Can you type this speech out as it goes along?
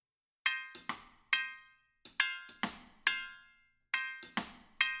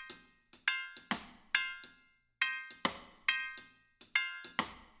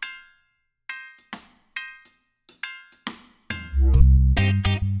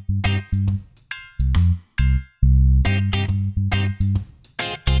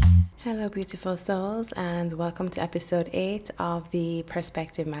beautiful souls, and welcome to episode 8 of the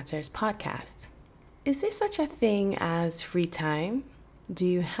Perspective Matters podcast. Is there such a thing as free time? Do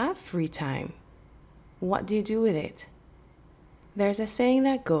you have free time? What do you do with it? There's a saying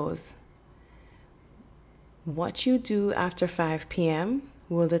that goes, what you do after 5 p.m.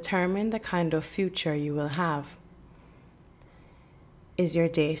 will determine the kind of future you will have. Is your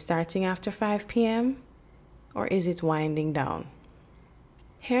day starting after 5 p.m. or is it winding down?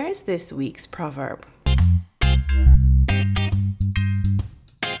 Here is this week's proverb.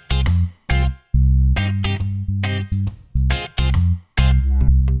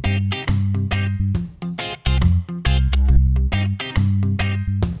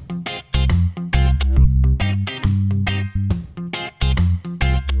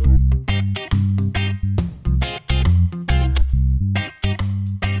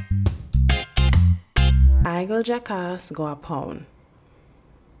 Idle jackass go a pound.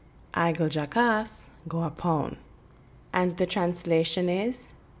 Idle jackass go a pound. And the translation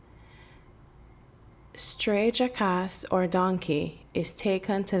is, stray jackass or donkey is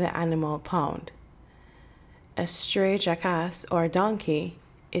taken to the animal pound. A stray jackass or donkey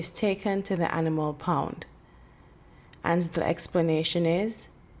is taken to the animal pound. And the explanation is,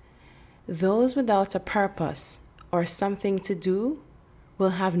 those without a purpose or something to do will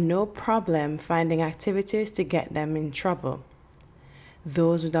have no problem finding activities to get them in trouble.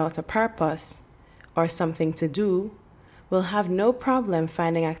 Those without a purpose or something to do will have no problem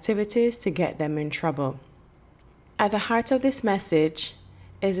finding activities to get them in trouble. At the heart of this message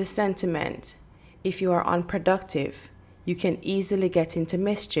is a sentiment: if you are unproductive, you can easily get into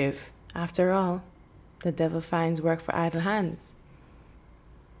mischief. After all, the devil finds work for idle hands.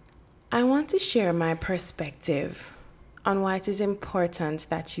 I want to share my perspective on why it is important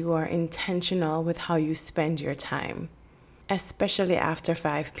that you are intentional with how you spend your time, especially after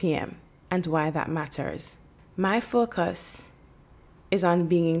 5 p.m., and why that matters. My focus is on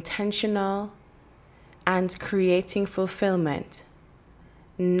being intentional and creating fulfillment,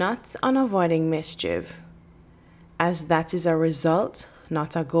 not on avoiding mischief, as that is a result,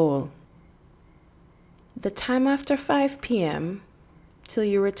 not a goal. The time after 5 p.m. till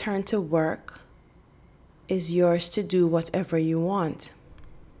you return to work is yours to do whatever you want.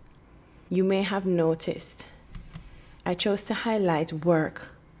 You may have noticed I chose to highlight work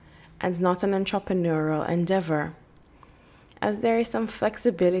and not an entrepreneurial endeavor, as there is some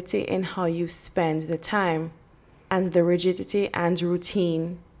flexibility in how you spend the time, and the rigidity and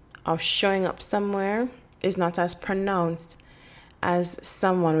routine of showing up somewhere is not as pronounced as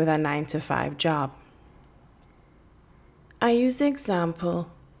someone with a 9-to-5 job. I use the example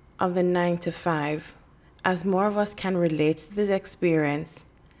of the 9-to-5 as more of us can relate to this experience,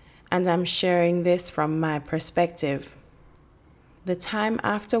 and I'm sharing this from my perspective. The time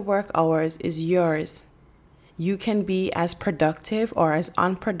after work hours is yours. You can be as productive or as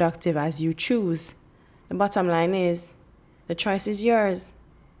unproductive as you choose. The bottom line is, the choice is yours.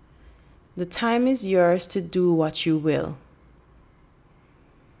 The time is yours to do what you will.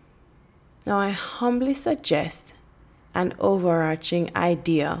 Now, I humbly suggest an overarching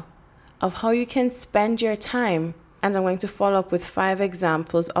idea of how you can spend your time, and I'm going to follow up with 5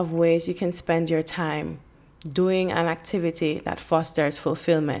 examples of ways you can spend your time doing an activity that fosters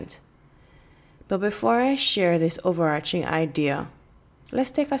fulfillment. But before I share this overarching idea, let's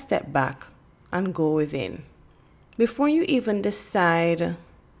take a step back and go within. Before you even decide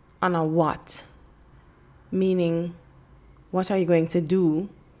on a what, meaning what are you going to do,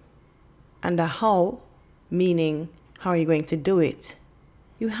 and a how, meaning how are you going to do it,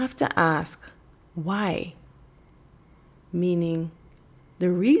 you have to ask why, meaning the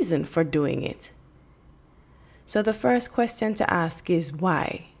reason for doing it. So the first question to ask is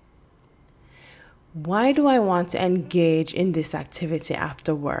why? Why do I want to engage in this activity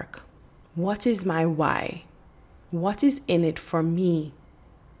after work? What is my why? What is in it for me?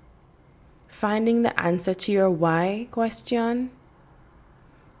 Finding the answer to your why question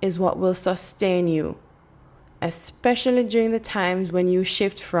is what will sustain you, especially during the times when you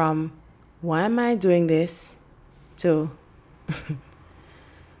shift from, why am I doing this, to,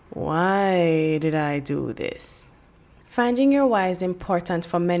 why did I do this? Finding your why is important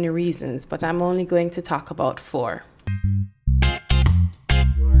for many reasons, but I'm only going to talk about 4.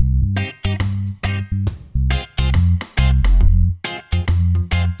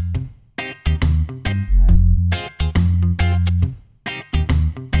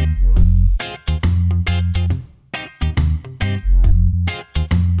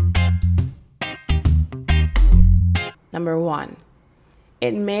 Number 1,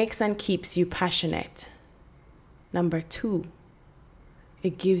 it makes and keeps you passionate. Number 2,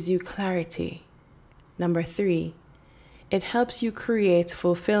 it gives you clarity. Number 3, it helps you create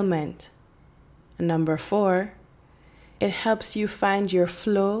fulfillment. And number 4, it helps you find your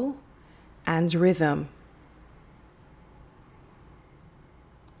flow and rhythm.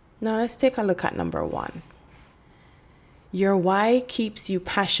 Now let's take a look at number 1. Your why keeps you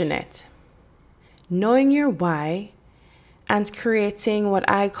passionate. Knowing your why and creating what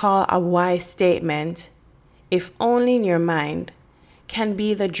I call a why statement, if only in your mind, can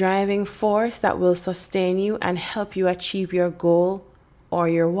be the driving force that will sustain you and help you achieve your goal or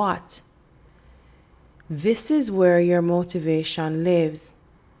your what. This is where your motivation lives,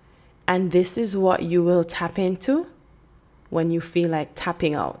 and this is what you will tap into when you feel like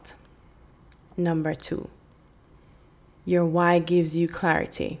tapping out. Number 2, your why gives you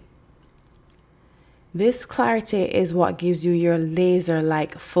clarity. This clarity is what gives you your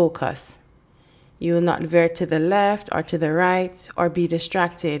laser-like focus. You will not veer to the left or to the right or be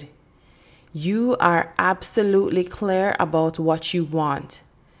distracted. You are absolutely clear about what you want,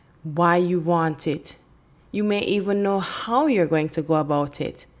 why you want it. You may even know how you're going to go about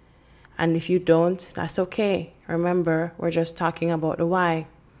it. And if you don't, that's okay. Remember, we're just talking about the why.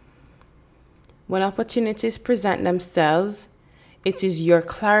 When opportunities present themselves, it is your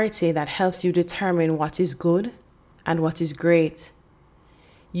clarity that helps you determine what is good and what is great.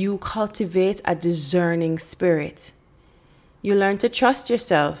 You cultivate a discerning spirit. You learn to trust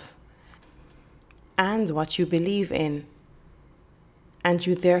yourself and what you believe in. And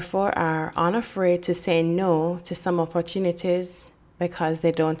you therefore are unafraid to say no to some opportunities because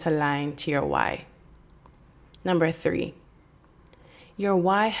they don't align to your why. Number 3, your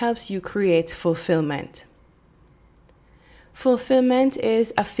why helps you create fulfillment. Fulfillment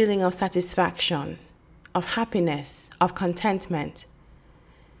is a feeling of satisfaction, of happiness, of contentment.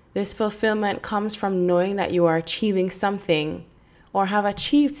 This fulfillment comes from knowing that you are achieving something or have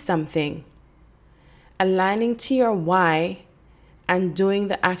achieved something. Aligning to your why and doing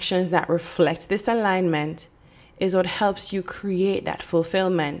the actions that reflect this alignment is what helps you create that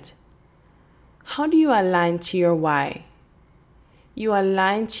fulfillment. How do you align to your why? You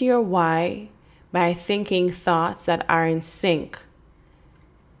align to your why by thinking thoughts that are in sync.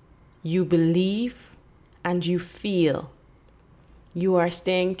 You believe and you feel. You are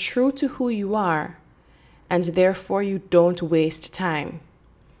staying true to who you are, and therefore you don't waste time.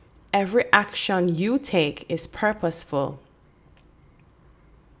 Every action you take is purposeful.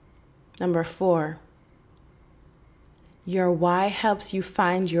 Number 4, your why helps you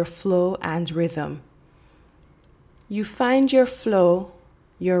find your flow and rhythm. You find your flow,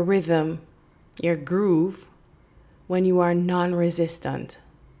 your rhythm, your groove when you are non-resistant.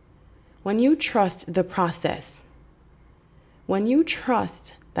 When you trust the process. When you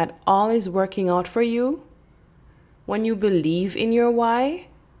trust that all is working out for you, when you believe in your why,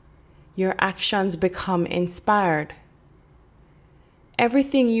 your actions become inspired.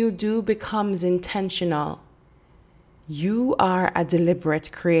 Everything you do becomes intentional. You are a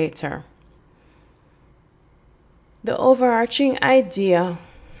deliberate creator. The overarching idea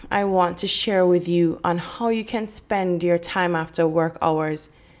I want to share with you on how you can spend your time after work hours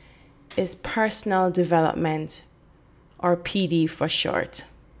is personal development, or PD for short.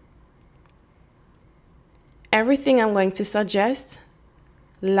 Everything I'm going to suggest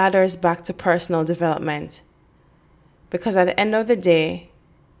ladders back to personal development, because at the end of the day,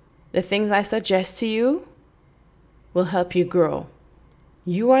 the things I suggest to you will help you grow.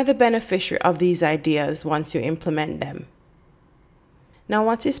 You are the beneficiary of these ideas once you implement them. Now,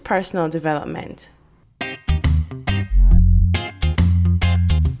 what is personal development?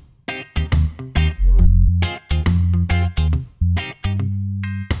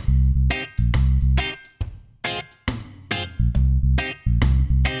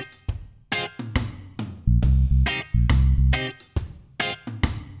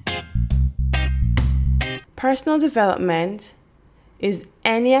 Personal development is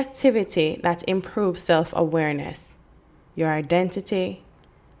any activity that improves self-awareness, your identity,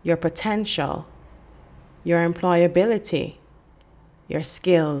 your potential, your employability, your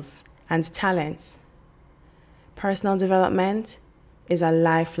skills and talents. Personal development is a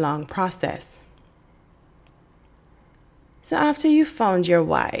lifelong process. So after you found your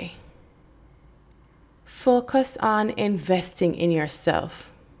why, focus on investing in yourself.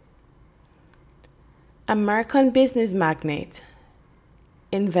 American business magnate,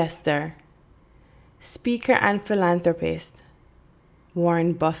 investor, speaker and philanthropist,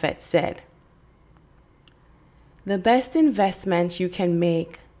 Warren Buffett said, "The best investment you can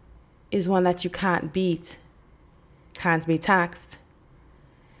make is one that you can't beat, can't be taxed,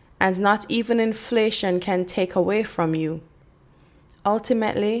 and not even inflation can take away from you.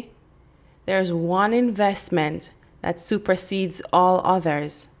 Ultimately, there's one investment that supersedes all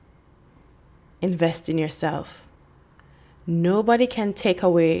others. Invest in yourself. Nobody can take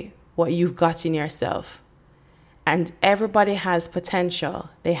away what you've got in yourself. And everybody has potential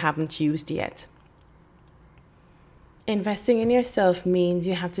they haven't used yet. Investing in yourself means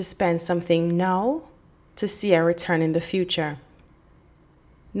you have to spend something now to see a return in the future.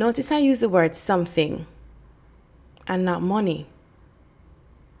 Notice I use the word something and not money.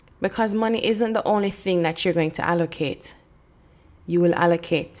 Because money isn't the only thing that you're going to allocate. You will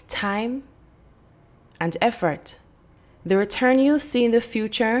allocate time and effort. The return you'll see in the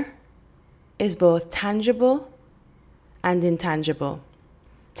future is both tangible and intangible.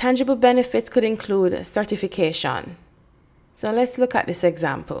 Tangible benefits could include certification. So let's look at this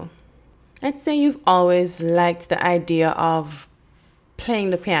example. Let's say you've always liked the idea of playing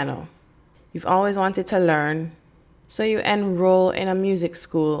the piano. You've always wanted to learn, so you enroll in a music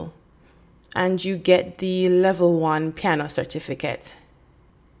school and you get the level 1 piano certificate.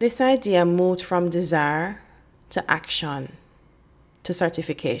 This idea moved from desire to action to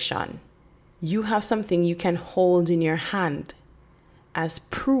certification. You have something you can hold in your hand as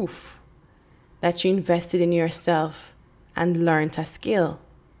proof that you invested in yourself and learned a skill,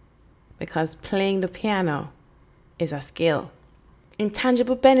 because playing the piano is a skill.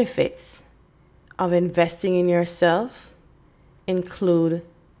 Intangible benefits of investing in yourself include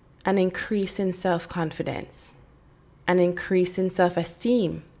an increase in self-confidence, an increase in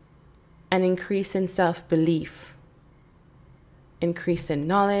self-esteem, an increase in self-belief, increase in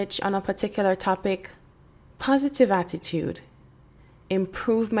knowledge on a particular topic, positive attitude,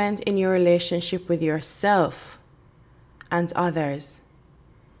 improvement in your relationship with yourself and others.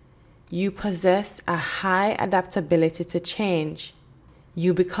 You possess a high adaptability to change.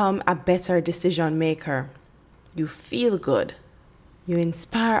 You become a better decision maker. You feel good. You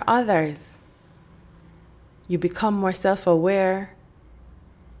inspire others. You become more self-aware.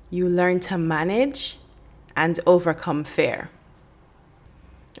 You learn to manage and overcome fear.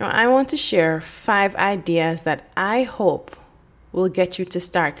 Now, I want to share 5 ideas that I hope will get you to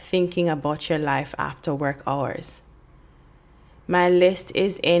start thinking about your life after work hours. My list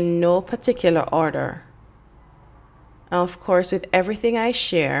is in no particular order. Of course, with everything I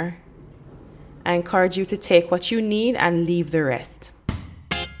share, I encourage you to take what you need and leave the rest.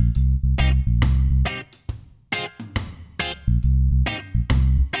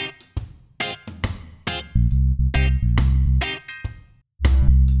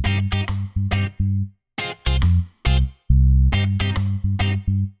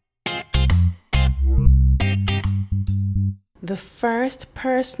 The first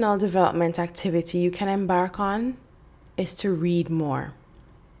personal development activity you can embark on is to read more.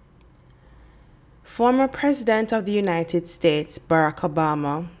 Former President of the United States, Barack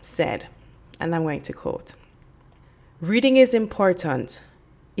Obama, said, and I'm going to quote, "Reading is important.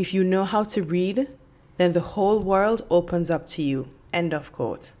 If you know how to read, then the whole world opens up to you." End of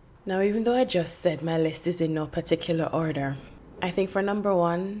quote. Now, even though I just said my list is in no particular order, I think for number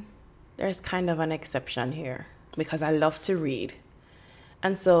 1, there's kind of an exception here, because I love to read.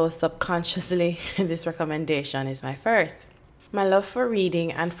 And so subconsciously, this recommendation is my first. My love for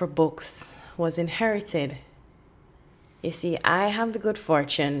reading and for books was inherited. You see, I have the good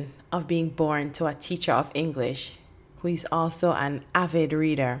fortune of being born to a teacher of English who is also an avid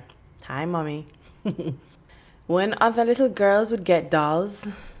reader. Hi, Mommy. When other little girls would get dolls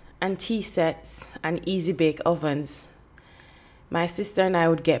and tea sets and easy bake ovens, my sister and I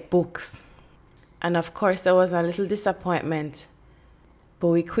would get books. And of course, there was a little disappointment, but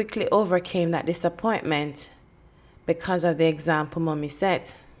we quickly overcame that disappointment because of the example Mommy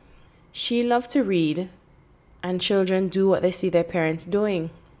set. She loved to read, and children do what they see their parents doing.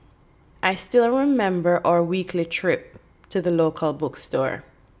 I still remember our weekly trip to the local bookstore.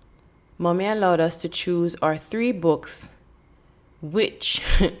 Mommy allowed us to choose our 3 books, which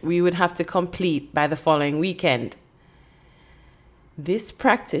we would have to complete by the following weekend. This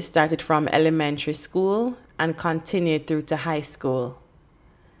practice started from elementary school and continued through to high school.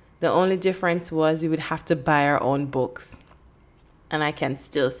 The only difference was we would have to buy our own books. And I can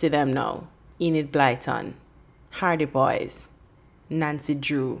still see them now. Enid Blyton, Hardy Boys, Nancy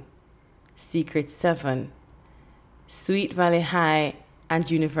Drew, Secret 7, Sweet Valley High, and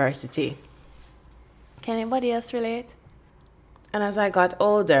University. Can anybody else relate? And as I got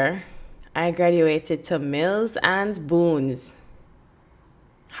older, I graduated to Mills and Boons,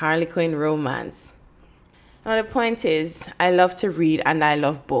 Harlequin Romance. Now the point is, I love to read and I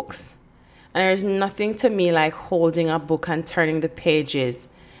love books. And there's nothing to me like holding a book and turning the pages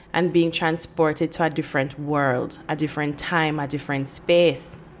and being transported to a different world, a different time, a different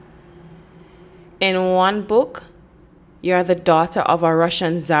space. In one book, you're the daughter of a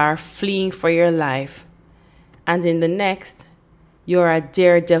Russian czar fleeing for your life. And in the next, you're a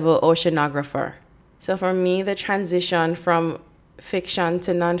daredevil oceanographer. So for me, the transition from fiction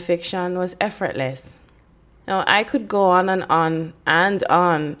to nonfiction was effortless. Now, I could go on and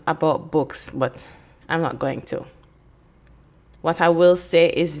on about books, but I'm not going to. What I will say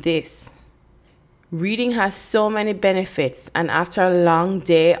is this. Reading has so many benefits, and after a long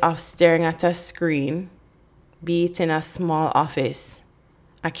day of staring at a screen, be it in a small office,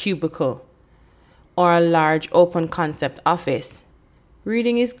 a cubicle, or a large open concept office,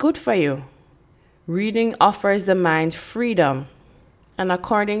 reading is good for you. Reading offers the mind freedom. And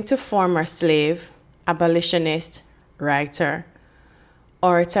according to former slave, abolitionist, writer,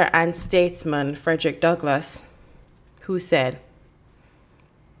 orator, and statesman Frederick Douglass, who said,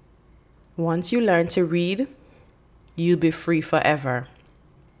 "Once you learn to read, you'll be free forever."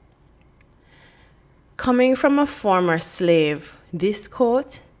 Coming from a former slave, this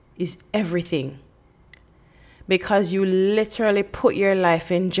quote is everything. Because you literally put your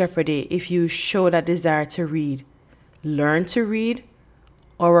life in jeopardy if you show that desire to read, learn to read,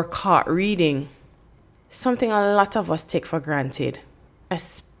 or were caught reading. Something a lot of us take for granted,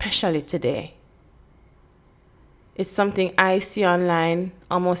 especially today. It's something I see online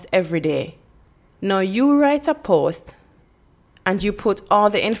almost every day. Now you write a post and you put all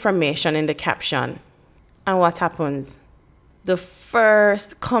the information in the caption. And what happens? The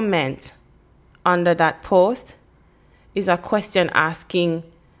first comment under that post is a question asking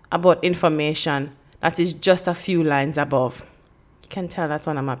about information that is just a few lines above. You can tell that's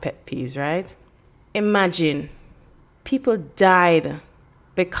one of my pet peeves, right? Imagine people died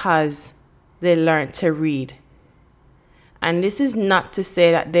because they learned to read. And this is not to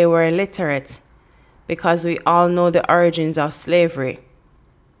say that they were illiterate, because we all know the origins of slavery.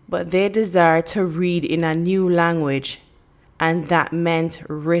 But they desired to read in a new language, and that meant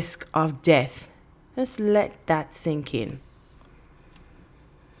risk of death. Just let that sink in.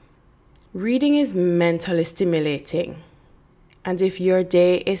 Reading is mentally stimulating. And if your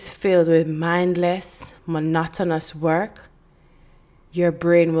day is filled with mindless, monotonous work, your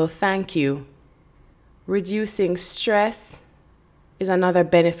brain will thank you. Reducing stress is another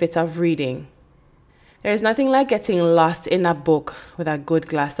benefit of reading. There is nothing like getting lost in a book with a good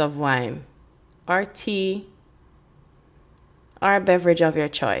glass of wine, or tea, or a beverage of your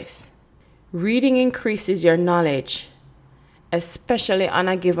choice. Reading increases your knowledge, especially on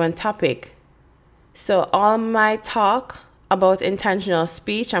a given topic. So all my talk about intentional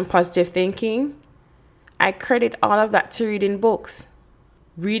speech and positive thinking, I credit all of that to reading books.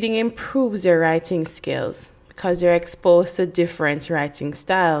 Reading improves your writing skills because you're exposed to different writing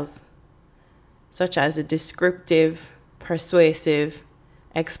styles, such as the descriptive, persuasive,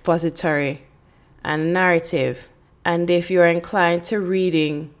 expository, and narrative. And if you're inclined to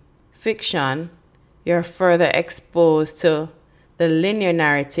reading fiction, you're further exposed to the linear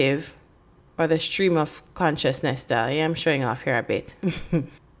narrative or the stream of consciousness style. Yeah, I'm showing off here a bit.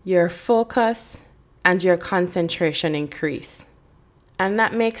 Your focus and your concentration increase. And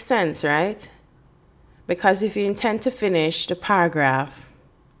that makes sense, right? Because if you intend to finish the paragraph,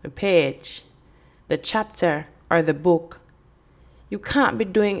 the page, the chapter, or the book, you can't be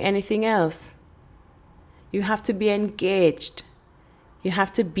doing anything else. You have to be engaged. You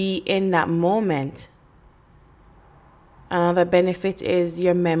have to be in that moment. Another benefit is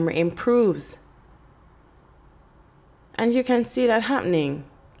your memory improves. And you can see that happening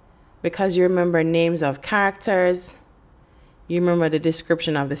because you remember names of characters, you remember the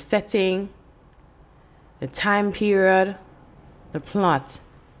description of the setting, the time period, the plot.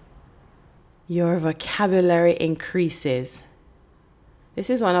 Your vocabulary increases. This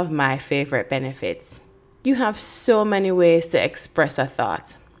is one of my favorite benefits. You have so many ways to express a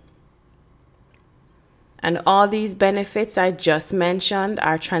thought. And all these benefits I just mentioned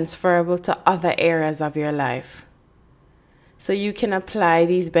are transferable to other areas of your life. So you can apply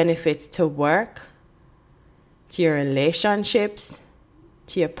these benefits to work, to your relationships,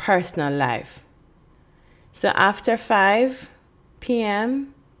 to your personal life. So after 5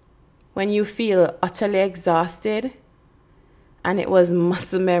 p.m., when you feel utterly exhausted and it was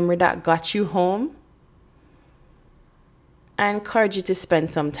muscle memory that got you home, I encourage you to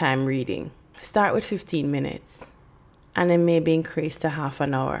spend some time reading. Start with 15 minutes and then maybe increase to half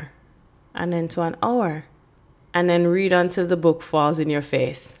an hour and then to an hour and then read until the book falls in your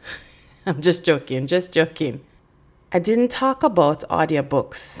face. I'm just joking. I didn't talk about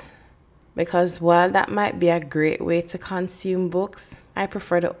audiobooks Because while that might be a great way to consume books, I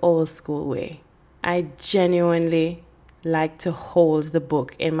prefer the old school way. I genuinely like to hold the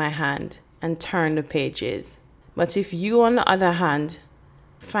book in my hand and turn the pages. But if you, on the other hand,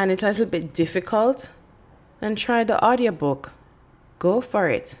 find it a little bit difficult, then try the audiobook. Go for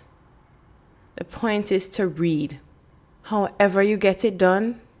it. The point is to read. However you get it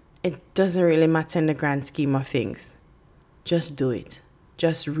done, it doesn't really matter in the grand scheme of things. Just do it.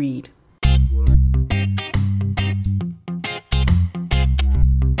 Just read.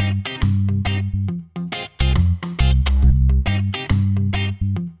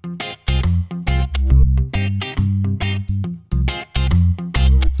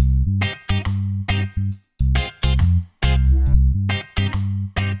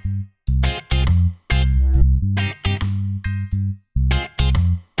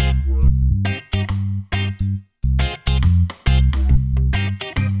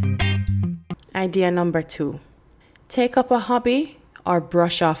 Idea number 2. Take up a hobby or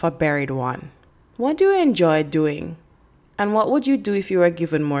brush off a buried one. What do you enjoy doing? And what would you do if you were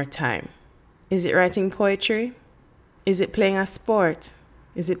given more time? Is it writing poetry? Is it playing a sport?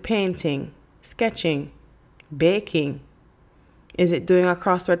 Is it painting, sketching, baking? Is it doing a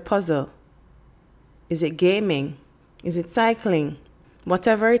crossword puzzle? Is it gaming? Is it cycling?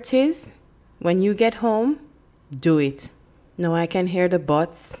 Whatever it is, when you get home, do it. Now I can hear the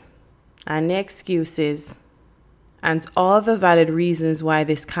buts and the excuses and all the valid reasons why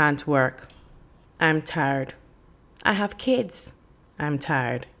this can't work. I'm tired. I have kids. I'm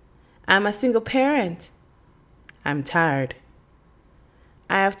tired. I'm a single parent. I'm tired.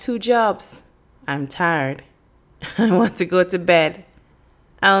 I have 2 jobs. I'm tired. I want to go to bed.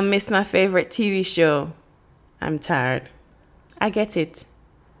 I'll miss my favorite TV show. I'm tired. I get it.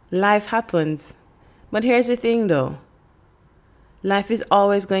 Life happens. But here's the thing though. Life is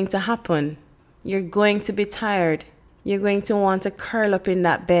always going to happen. You're going to be tired. You're going to want to curl up in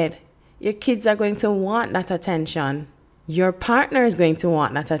that bed. Your kids are going to want that attention. Your partner is going to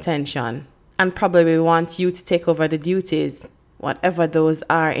want that attention and probably want you to take over the duties, whatever those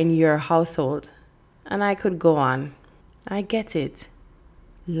are in your household. And I could go on. I get it.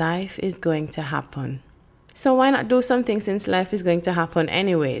 Life is going to happen. So why not do something since life is going to happen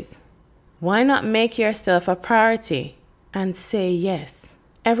anyways? Why not make yourself a priority and say yes?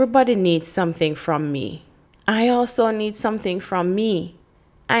 Everybody needs something from me. I also need something from me.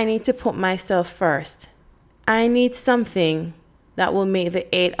 I need to put myself first. I need something that will make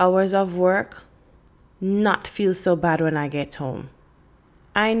the 8 hours of work not feel so bad when I get home.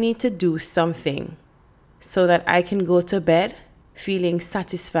 I need to do something so that I can go to bed feeling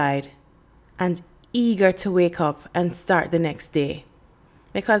satisfied and eager to wake up and start the next day.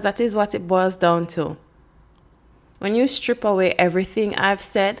 Because that is what it boils down to. When you strip away everything I've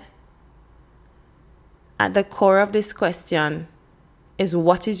said, at the core of this question is,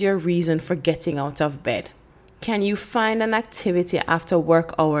 what is your reason for getting out of bed? Can you find an activity after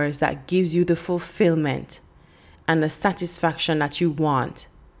work hours that gives you the fulfillment and the satisfaction that you want,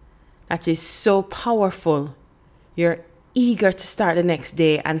 that is so powerful, you're eager to start the next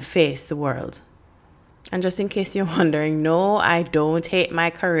day and face the world? And just in case you're wondering, no, I don't hate my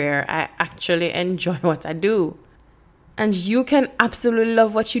career. I actually enjoy what I do. And you can absolutely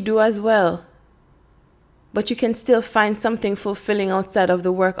love what you do as well. But you can still find something fulfilling outside of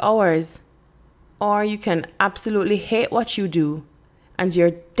the work hours. Or you can absolutely hate what you do and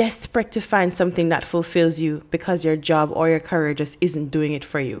you're desperate to find something that fulfills you because your job or your career just isn't doing it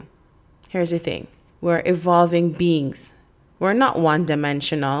for you. Here's the thing. We're evolving beings. We're not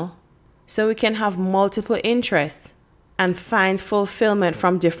one-dimensional. So we can have multiple interests and find fulfillment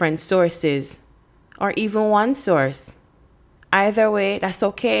from different sources or even one source. Either way, that's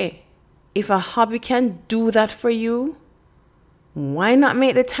okay. If a hobby can do that for you, why not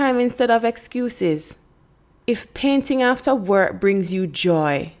make the time instead of excuses? If painting after work brings you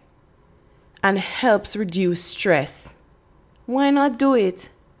joy and helps reduce stress, why not do it?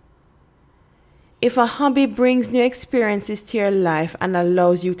 If a hobby brings new experiences to your life and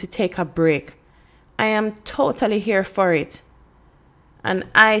allows you to take a break, I am totally here for it. And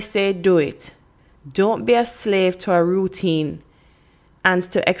I say do it. Don't be a slave to a routine and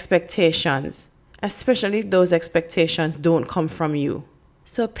to expectations, especially if those expectations don't come from you.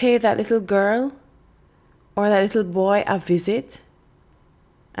 So pay that little girl or that little boy a visit.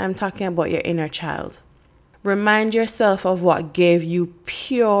 I'm talking about your inner child. Remind yourself of what gave you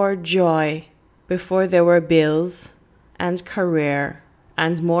pure joy before there were bills and career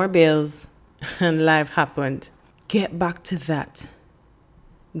and more bills and life happened. Get back to that.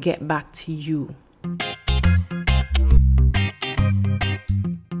 Get back to you.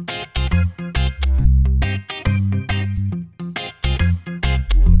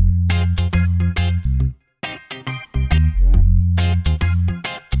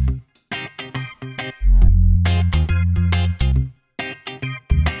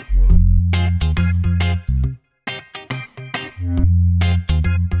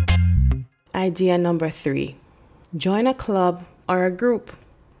 Idea number 3. Join a club or a group.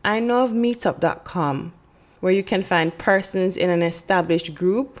 I know of meetup.com, where you can find persons in an established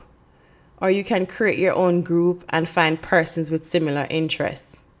group, or you can create your own group and find persons with similar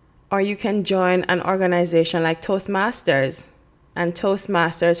interests. Or you can join an organization like Toastmasters. And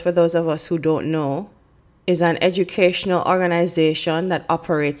Toastmasters, for those of us who don't know, is an educational organization that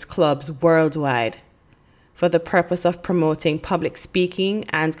operates clubs worldwide for the purpose of promoting public speaking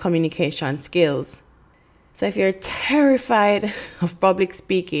and communication skills. So if you're terrified of public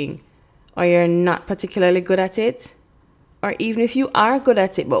speaking, or you're not particularly good at it, or even if you are good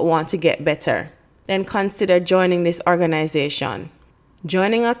at it but want to get better, then consider joining this organization.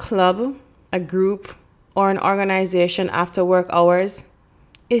 Joining a club, a group, or an organization after work hours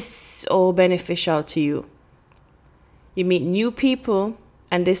is so beneficial to you. You meet new people,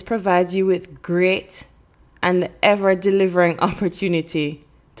 and this provides you with great and ever-delivering opportunity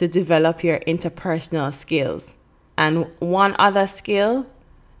to develop your interpersonal skills. And one other skill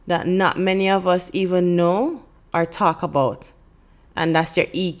that not many of us even know or talk about, and that's your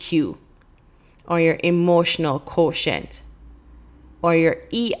EQ, or your emotional quotient, or your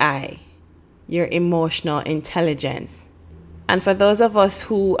EI, your emotional intelligence. And for those of us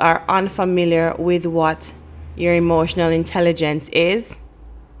who are unfamiliar with what your emotional intelligence is,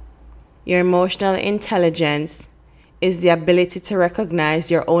 your emotional intelligence is the ability to recognize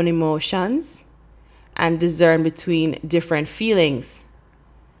your own emotions and discern between different feelings,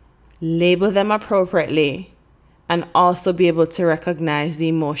 label them appropriately, and also be able to recognize the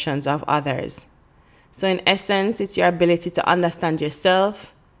emotions of others. So in essence, it's your ability to understand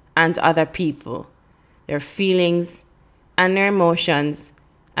yourself and other people, their feelings and their emotions,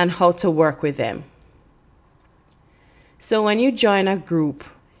 and how to work with them. So when you join a group,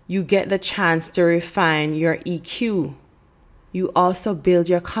 you get the chance to refine your EQ. You also build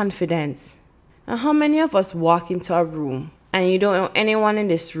your confidence. And how many of us walk into a room and you don't know anyone in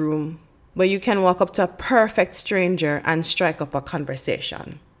this room, but you can walk up to a perfect stranger and strike up a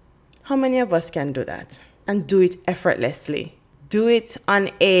conversation? How many of us can do that and do it effortlessly? Do it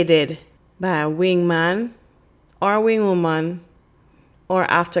unaided by a wingman or a wingwoman, or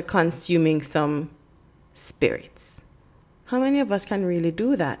after consuming some spirits. How many of us can really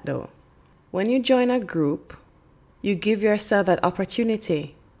do that though? When you join a group, you give yourself that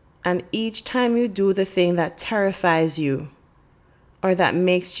opportunity. And each time you do the thing that terrifies you or that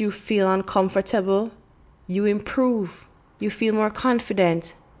makes you feel uncomfortable, you improve. You feel more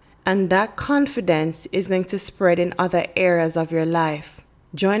confident. And that confidence is going to spread in other areas of your life.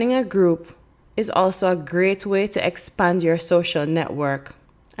 Joining a group is also a great way to expand your social network.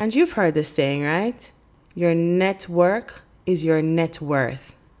 And you've heard this saying, right? Your network is your net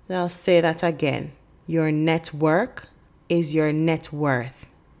worth. I'll say that again. Your network is your net worth.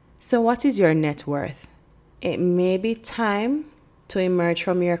 So what is your net worth? It may be time to emerge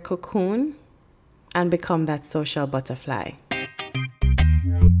from your cocoon and become that social butterfly.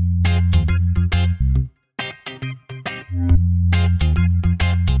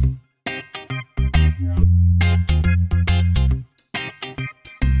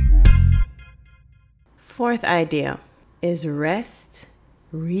 Fourth idea is rest,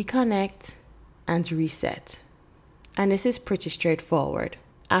 reconnect, and reset. And this is pretty straightforward.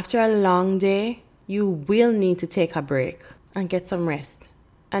 After a long day, you will need to take a break and get some rest.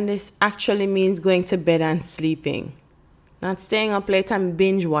 And this actually means going to bed and sleeping, not staying up late and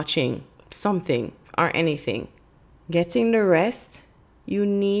binge watching something or anything. Getting the rest you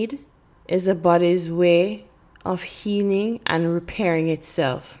need is the body's way of healing and repairing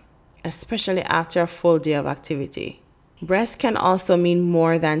itself, especially after a full day of activity. Rest can also mean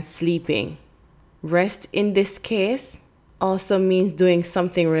more than sleeping. Rest in this case also means doing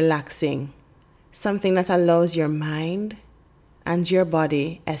something relaxing, something that allows your mind and your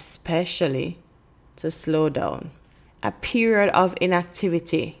body especially to slow down. A period of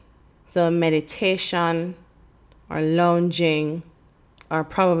inactivity, so meditation or lounging or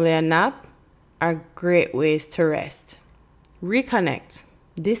probably a nap, are great ways to rest. Reconnect.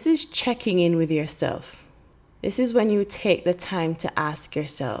 This is checking in with yourself. This is when you take the time to ask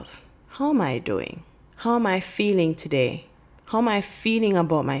yourself, how am I doing? How am I feeling today? How am I feeling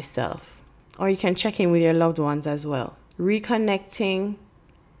about myself? Or you can check in with your loved ones as well. Reconnecting,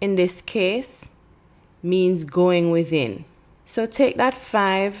 in this case, means going within. So take that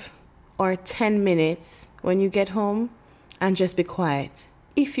 5 or 10 minutes when you get home and just be quiet.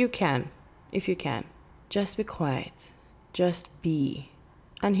 If you can. Just be quiet. Just be.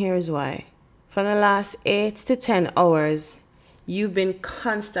 And here's why. For the last 8 to 10 hours, you've been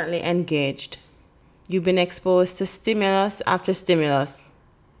constantly engaged. You've been exposed to stimulus after stimulus,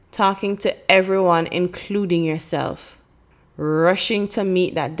 talking to everyone, including yourself, rushing to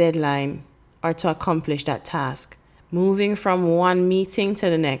meet that deadline or to accomplish that task, moving from one meeting to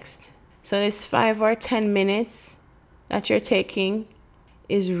the next. So this 5 or 10 minutes that you're taking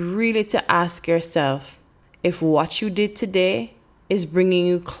is really to ask yourself if what you did today is bringing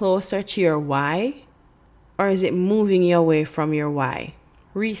you closer to your why, or is it moving you away from your why?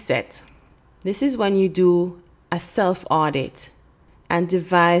 Reset. This is when you do a self-audit and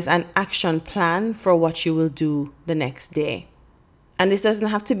devise an action plan for what you will do the next day. And this doesn't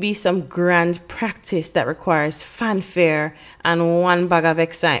have to be some grand practice that requires fanfare and one bag of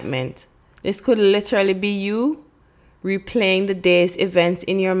excitement. This could literally be you replaying the day's events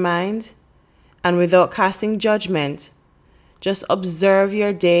in your mind, and without casting judgment, just observe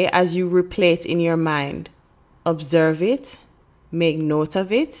your day as you replay it in your mind. Observe it, make note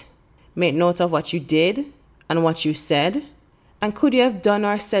of it, make note of what you did and what you said, and could you have done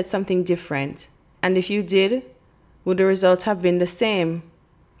or said something different? And if you did, would the results have been the same,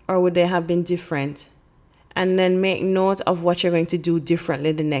 or would they have been different? And then make note of what you're going to do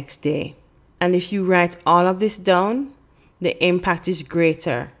differently the next day. And if you write all of this down, the impact is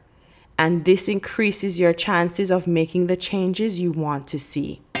greater. And this increases your chances of making the changes you want to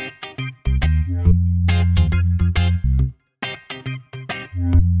see.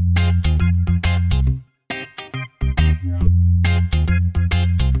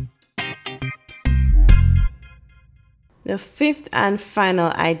 The fifth and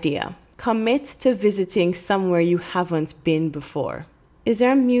final idea: commit to visiting somewhere you haven't been before. Is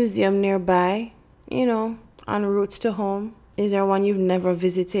there a museum nearby, en route to home? Is there one you've never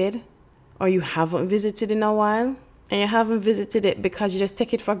visited or you haven't visited in a while? And you haven't visited it because you just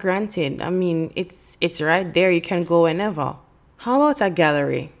take it for granted. I mean, it's right there. You can go whenever. How about a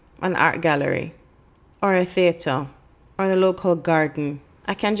gallery, an art gallery, or a theater, or the local garden?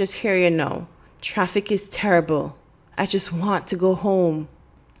 I can just hear you now. Traffic is terrible. I just want to go home.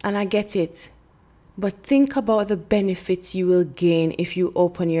 And I get it. But think about the benefits you will gain if you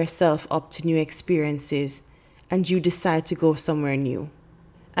open yourself up to new experiences and you decide to go somewhere new.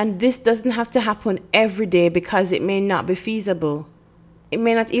 And this doesn't have to happen every day because it may not be feasible. It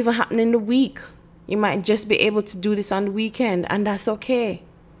may not even happen in the week. You might just be able to do this on the weekend, and that's okay.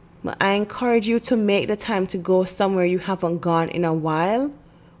 But I encourage you to make the time to go somewhere you haven't gone in a while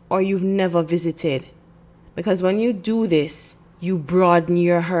or you've never visited. Because when you do this, you broaden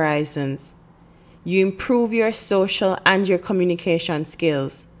your horizons. You improve your social and your communication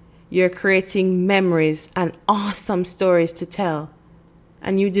skills. You're creating memories and awesome stories to tell.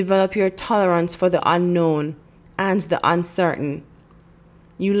 And you develop your tolerance for the unknown and the uncertain.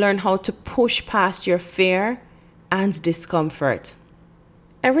 You learn how to push past your fear and discomfort.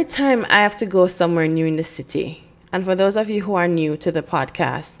 Every time I have to go somewhere new in the city, and for those of you who are new to the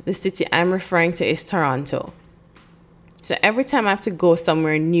podcast, the city I'm referring to is Toronto. So every time I have to go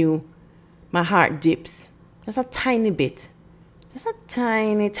somewhere new, my heart dips. Just a tiny bit. Just a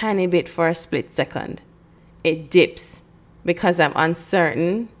tiny bit for a split second. It dips because I'm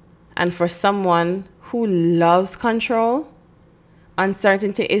uncertain. And for someone who loves control,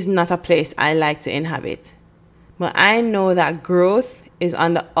 uncertainty is not a place I like to inhabit. But I know that growth is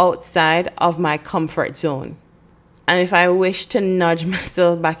on the outside of my comfort zone. And if I wish to nudge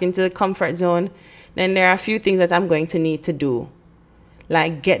myself back into the comfort zone, then there are a few things that I'm going to need to do.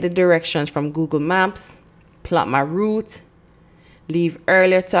 Like get the directions from Google Maps, plot my route, leave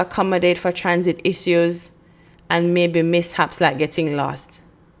earlier to accommodate for transit issues, and maybe mishaps like getting lost.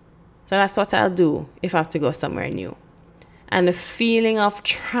 So that's what I'll do if I have to go somewhere new. And the feeling of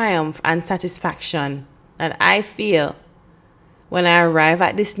triumph and satisfaction that I feel when I arrive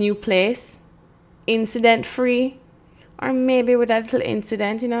at this new place, incident-free, or maybe with a little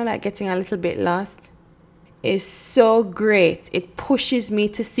incident, like getting a little bit lost, is so great. It pushes me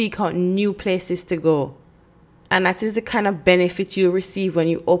to seek out new places to go. And that is the kind of benefit you receive when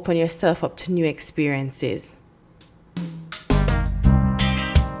you open yourself up to new experiences.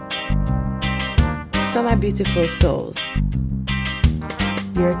 So my beautiful souls,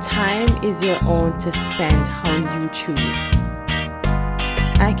 your time is your own to spend how you choose.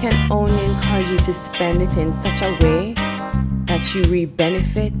 I can only encourage you to spend it in such a way that you reap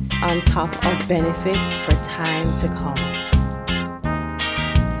benefits on top of benefits for time to come.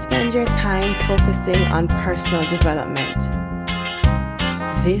 Spend your time focusing on personal development.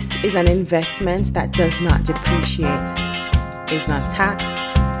 This is an investment that does not depreciate, is not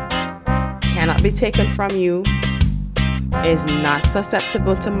taxed, cannot be taken from you, is not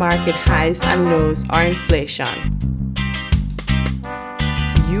susceptible to market highs and lows or inflation.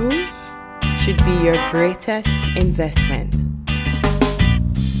 You should be your greatest investment.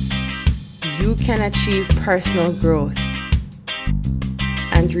 you can achieve personal growth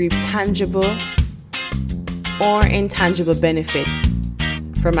and reap tangible or intangible benefits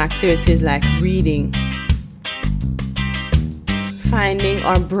from activities like reading, finding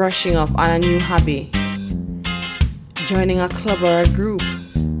or brushing up on a new hobby, joining a club or a group,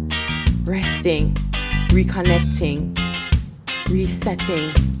 resting, reconnecting,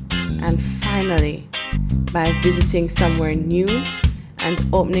 resetting, and finally, by visiting somewhere new and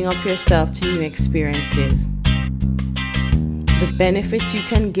opening up yourself to new experiences. The benefits you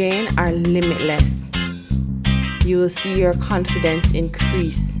can gain are limitless. You will see your confidence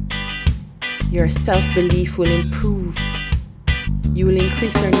increase. Your self-belief will improve. You will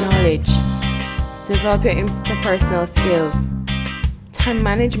increase your knowledge, develop your interpersonal skills, time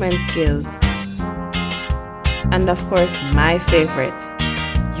management skills, and of course, my favorite,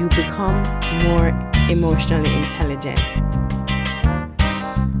 you become more emotionally intelligent.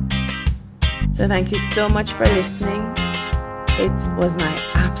 So thank you so much for listening. It was my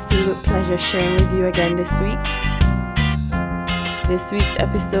absolute pleasure sharing with you again this week. This week's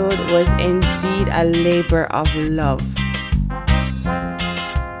episode was indeed a labor of love.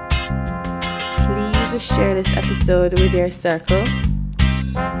 Please share this episode with your circle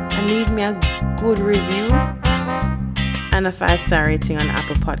and leave me a good review and a 5-star rating on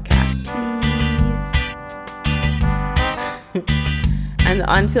Apple Podcasts, please. And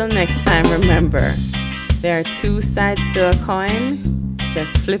until next time, remember, there are 2 sides to a coin.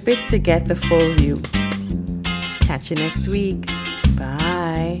 Just flip it to get the full view. Catch you next week.